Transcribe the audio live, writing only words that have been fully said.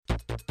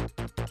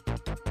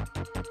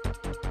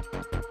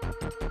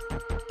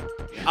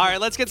All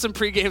right, let's get some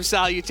pregame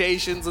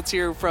salutations. Let's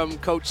hear from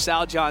Coach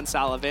Sal, John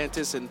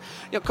Salavantis. And,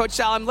 Coach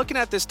Sal, I'm looking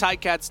at this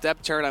Ticats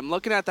depth chart. I'm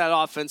looking at that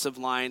offensive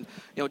line.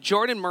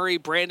 Jordan Murray,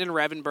 Brandon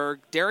Revenberg,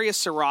 Darius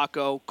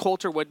Sirocco,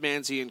 Coulter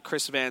Woodmansey, and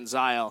Chris Van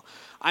Zyl.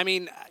 I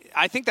mean,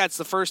 I think that's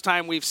the first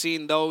time we've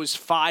seen those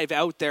five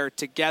out there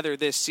together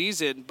this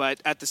season.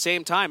 But at the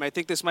same time, I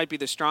think this might be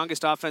the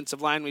strongest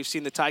offensive line we've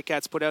seen the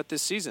Ticats put out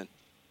this season.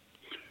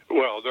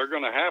 Well, they're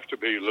going to have to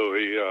be,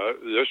 Louis.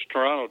 This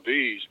Toronto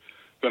D's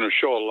going to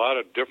show a lot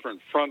of different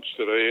fronts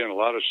today and a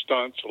lot of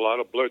stunts, a lot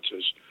of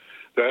blitzes.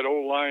 That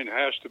O-line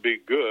has to be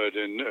good.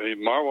 And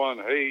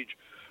Marwan Hage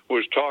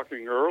was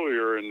talking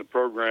earlier in the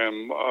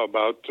program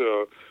about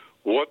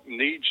what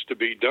needs to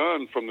be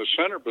done from the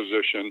center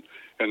position,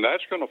 and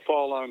that's going to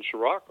fall on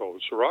Sirocco.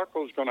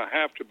 Sirocco's going to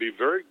have to be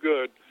very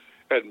good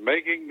at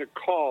making the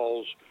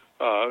calls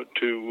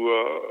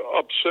to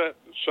upset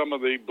some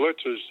of the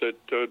blitzes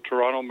that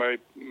Toronto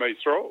may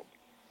throw.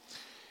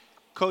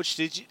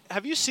 Coach,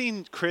 have you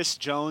seen Chris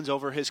Jones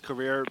over his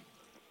career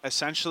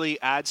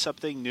essentially add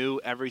something new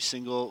every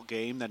single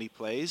game that he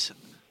plays?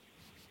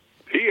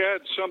 He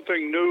adds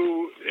something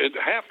new at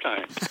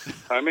halftime.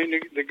 I mean,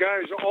 the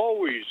guy's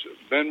always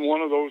been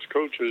one of those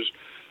coaches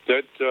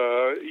that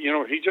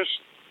he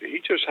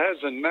just has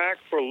a knack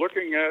for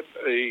looking at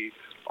a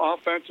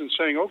offense and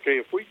saying, okay,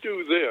 if we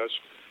do this,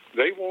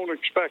 they won't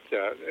expect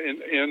that,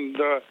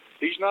 and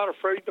he's not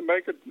afraid to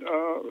make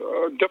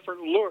a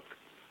different look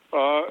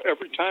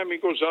every time he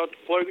goes out to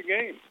play the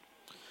game.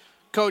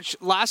 Coach,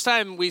 last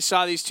time we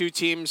saw these two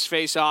teams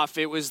face off,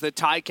 it was the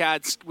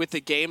Ticats with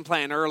the game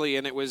plan early,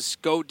 and it was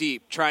go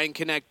deep, try and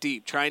connect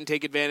deep, try and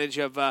take advantage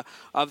of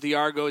the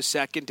Argos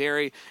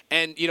secondary.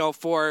 And,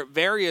 for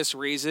various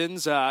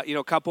reasons,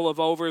 a couple of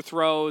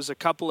overthrows, a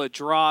couple of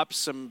drops,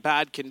 some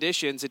bad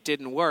conditions, it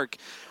didn't work.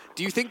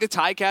 Do you think the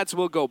Ticats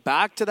will go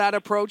back to that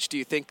approach? Do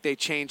you think they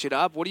change it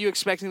up? What are you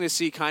expecting to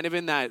see kind of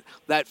in that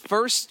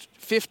first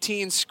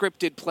 15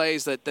 scripted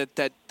plays that the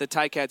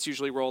Ticats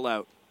usually roll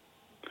out?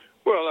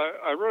 Well,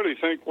 I really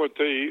think what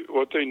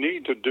they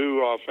need to do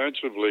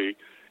offensively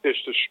is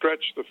to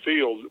stretch the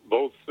field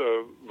both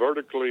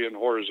vertically and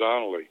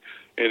horizontally.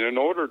 And in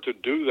order to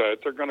do that,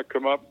 they're going to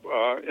come up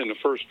in the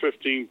first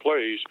 15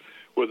 plays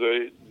with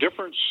a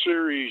different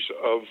series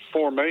of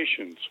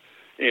formations.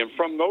 And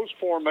from those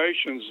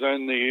formations,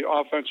 then the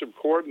offensive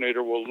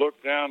coordinator will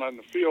look down on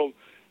the field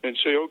and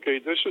say, okay,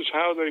 this is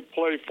how they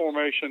play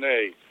formation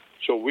A.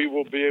 So we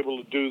will be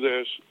able to do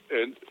this,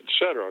 and et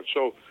cetera.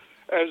 So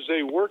as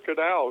they work it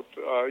out,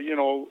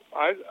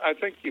 I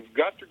think you've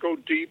got to go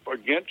deep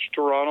against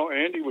Toronto.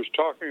 Andy was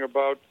talking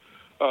about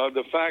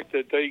the fact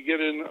that they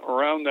get in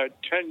around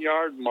that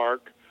 10-yard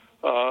mark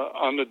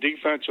on the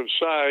defensive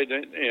side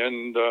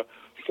and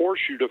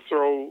force you to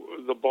throw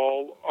the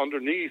ball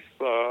underneath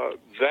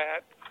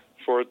that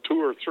for a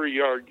 2 or 3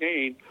 yard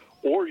gain,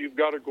 or you've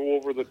got to go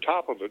over the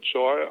top of it.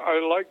 So I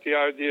like the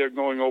idea of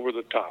going over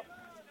the top.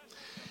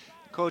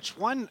 Coach,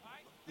 one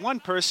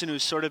person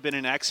who's sort of been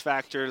an X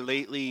factor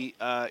lately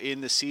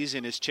in the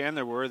season is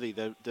Chandler Worthy,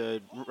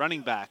 the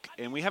running back.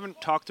 And we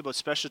haven't talked about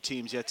special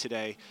teams yet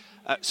today.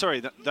 Not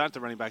the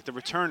running back, the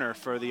returner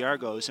for the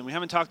Argos. And we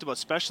haven't talked about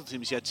special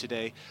teams yet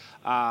today.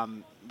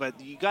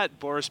 But you got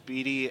Boris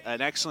Beatty, an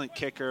excellent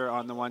kicker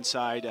on the one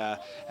side.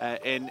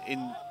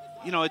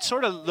 It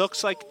sort of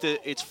looks like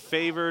it's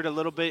favored a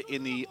little bit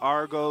in the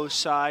Argos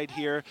side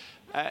here.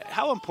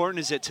 How important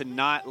is it to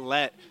not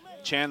let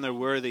Chandler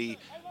Worthy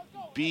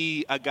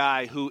be a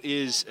guy who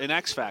is an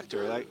X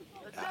factor? Like,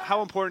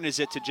 how important is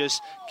it to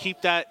just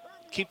keep that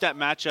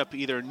matchup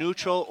either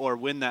neutral or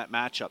win that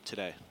matchup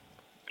today?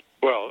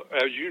 Well,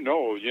 as you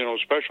know,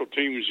 special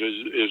teams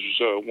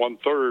is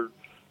 1/3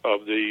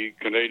 of the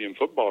Canadian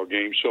football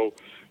game. So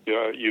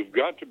you've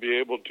got to be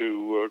able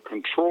to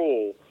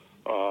control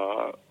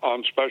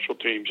on special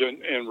teams.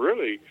 And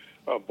really,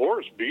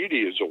 Boris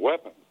Beatty is a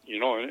weapon.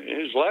 In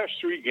his last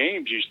 3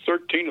 games, he's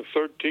 13 of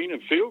 13 in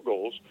field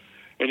goals,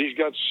 and he's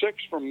got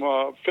 6 from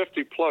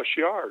 50-plus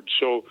yards.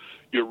 So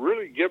you're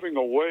really giving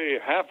away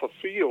half a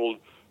field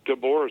to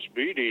Boris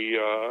Beatty,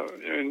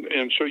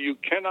 and so you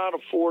cannot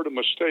afford a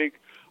mistake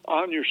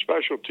on your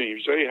special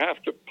teams. They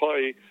have to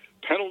play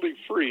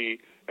penalty-free,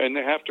 and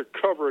they have to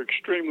cover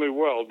extremely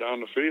well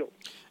down the field.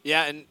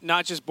 Yeah, and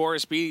not just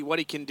Boris Beatty, what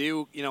he can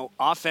do,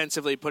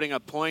 offensively putting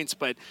up points,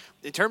 but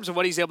in terms of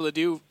what he's able to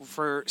do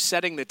for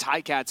setting the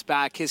Ticats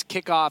back, his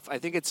kickoff, I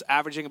think it's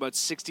averaging about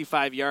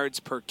 65 yards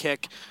per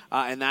kick,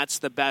 and that's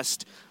the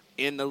best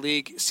in the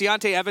league.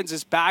 Ciante Evans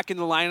is back in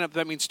the lineup.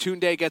 That means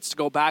Tunde gets to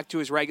go back to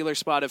his regular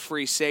spot of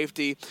free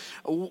safety.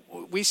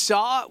 We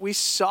saw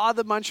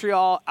the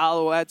Montreal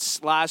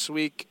Alouettes last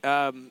week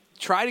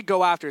try to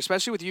go after,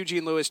 especially with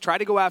Eugene Lewis, try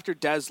to go after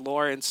Des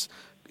Lawrence,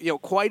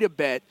 quite a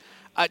bit.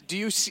 Do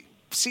you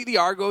see the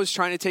Argos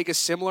trying to take a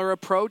similar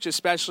approach,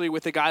 especially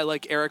with a guy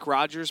like Eric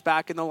Rogers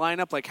back in the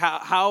lineup? Like,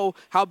 how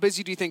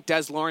busy do you think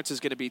Des Lawrence is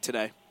going to be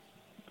today?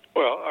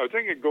 Well, I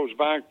think it goes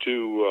back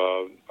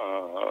to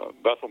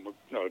Bethel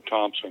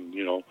Thompson.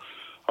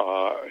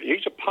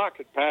 He's a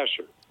pocket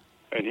passer,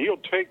 and he'll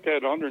take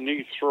that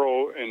underneath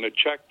throw and the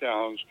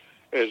checkdowns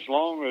as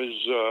long as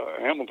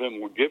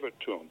Hamilton would give it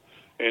to him.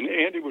 And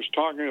Andy was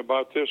talking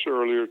about this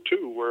earlier,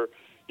 too, where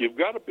you've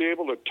got to be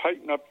able to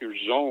tighten up your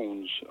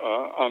zones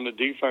on the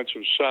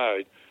defensive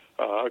side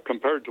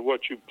compared to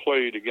what you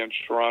played against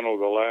Toronto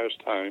the last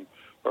time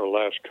or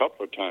last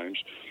couple of times.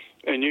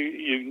 And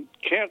you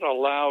can't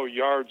allow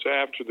yards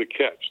after the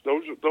catch.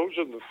 Those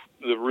are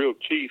the real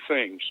key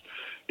things.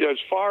 Yeah, as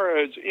far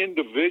as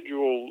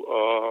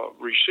individual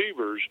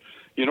receivers,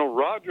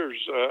 Rodgers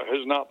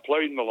has not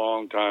played in a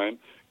long time.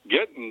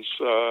 Gittens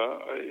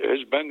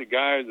has been the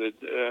guy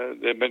that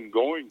they've been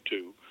going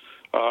to.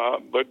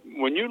 But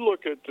when you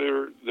look at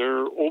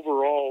their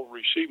overall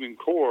receiving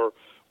core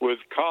with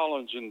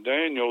Collins and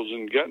Daniels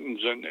and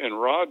Gittens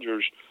and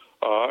Rodgers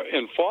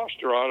and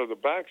Foster out of the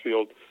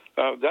backfield,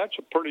 that's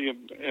a pretty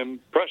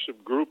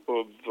impressive group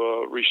of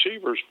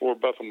receivers for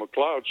Bethel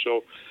McLeod.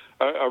 So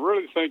I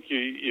really think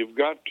you've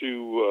got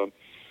to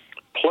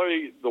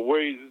play the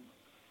way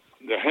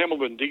the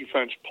Hamilton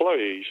defense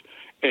plays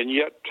and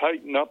yet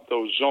tighten up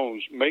those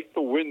zones, make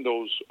the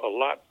windows a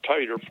lot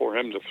tighter for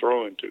him to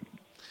throw into.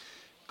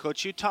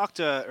 Coach, you talked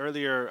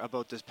earlier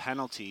about the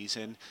penalties,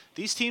 and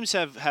these teams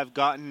have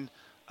gotten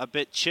a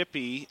bit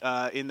chippy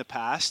in the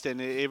past, and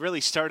it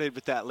really started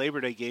with that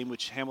Labor Day game,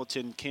 which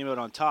Hamilton came out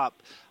on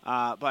top.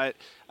 But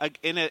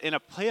in a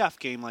playoff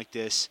game like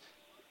this,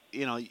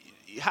 you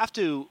have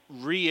to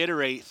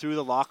reiterate through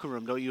the locker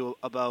room, don't you,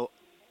 about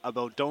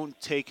don't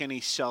take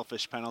any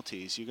selfish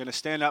penalties. You're going to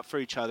stand up for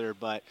each other,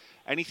 but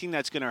anything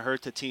that's going to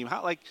hurt the team.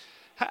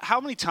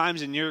 How many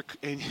times in your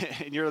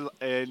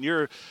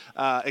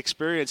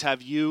experience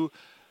have you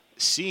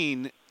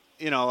seen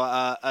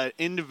an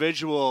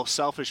individual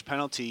selfish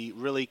penalty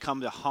really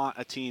come to haunt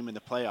a team in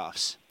the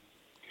playoffs?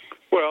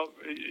 Well,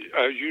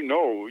 as you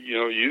know,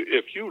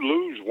 if you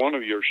lose one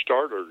of your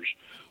starters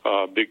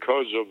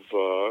because of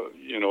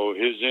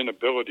his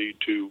inability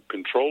to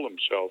control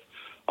himself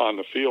on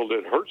the field,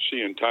 it hurts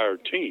the entire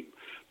team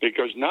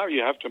because now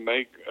you have to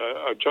make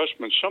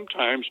adjustments.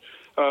 Sometimes,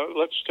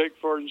 let's take,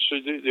 for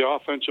instance, the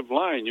offensive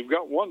line. You've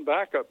got one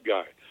backup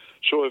guy.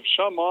 So if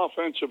some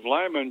offensive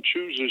lineman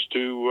chooses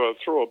to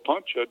throw a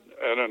punch at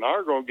an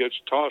Argo, gets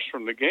tossed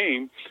from the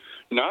game,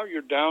 now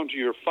you're down to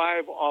your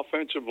 5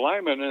 offensive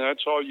linemen, and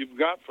that's all you've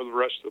got for the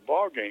rest of the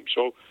ball game.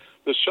 So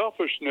the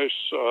selfishness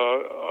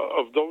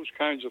of those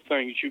kinds of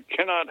things you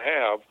cannot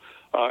have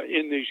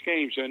in these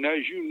games. And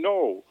as you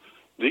know,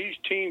 these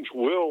teams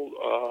will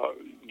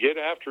get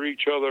after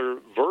each other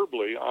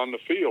verbally on the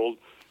field,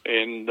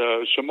 and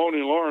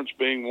Simone Lawrence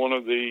being one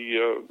of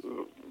the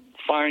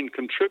fine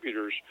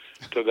contributors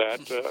to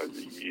that.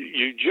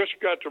 You just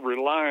got to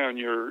rely on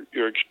your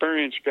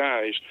experienced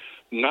guys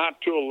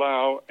not to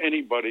allow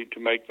anybody to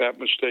make that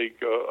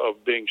mistake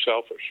of being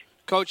selfish.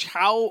 Coach,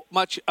 how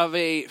much of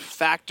a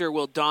factor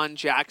will Don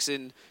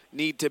Jackson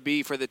need to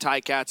be for the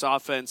Ticats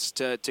offense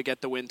to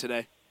get the win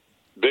today?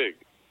 Big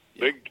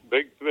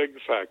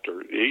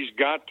factor. He's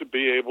got to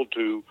be able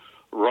to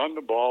run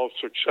the ball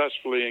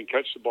successfully and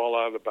catch the ball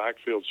out of the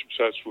backfield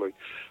successfully.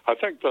 I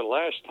think the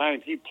last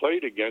time he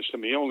played against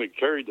him, he only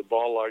carried the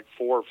ball like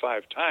 4 or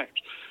 5 times.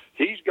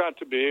 He's got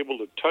to be able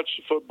to touch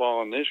the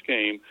football in this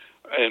game,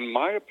 in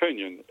my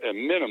opinion, a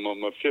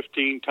minimum of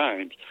 15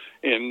 times.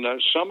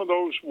 And some of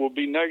those will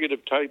be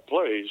negative-type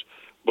plays,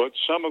 but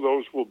some of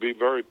those will be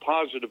very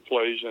positive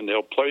plays, and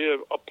they'll play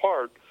a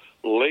part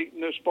late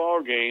in this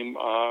ball game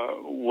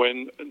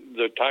when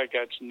the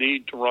Ticats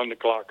need to run the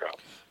clock out.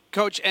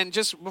 Coach, and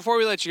just before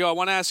we let you go, I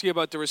want to ask you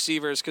about the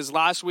receivers because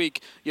last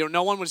week,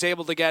 no one was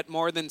able to get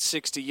more than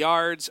 60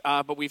 yards,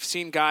 but we've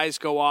seen guys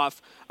go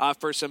off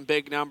for some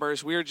big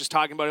numbers. We were just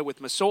talking about it with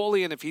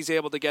Masoli, and if he's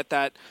able to get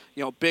that,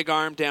 big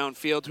arm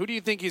downfield, who do you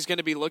think he's going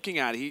to be looking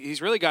at?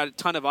 He's really got a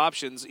ton of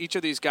options. Each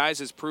of these guys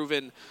has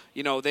proven,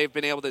 they've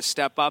been able to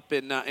step up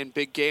in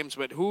big games,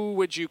 but who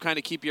would you kind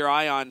of keep your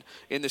eye on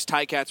in this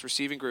Ticats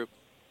receiving group?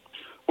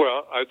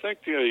 Well, I think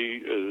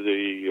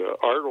the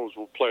Argos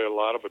will pay a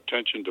lot of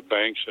attention to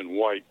Banks and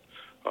White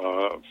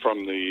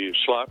from the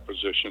slot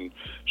position.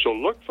 So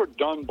look for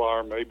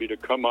Dunbar maybe to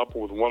come up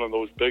with one of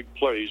those big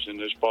plays in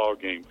this ball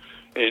game.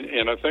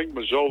 And I think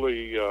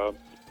Mazzoli,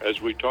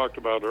 as we talked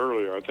about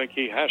earlier, I think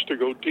he has to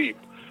go deep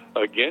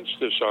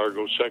against this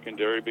Argos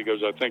secondary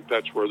because I think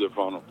that's where they're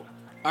vulnerable.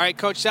 All right,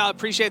 Coach Sal,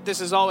 appreciate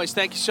this as always.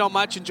 Thank you so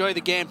much. Enjoy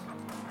the game.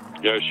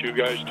 Yes, you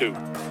guys too.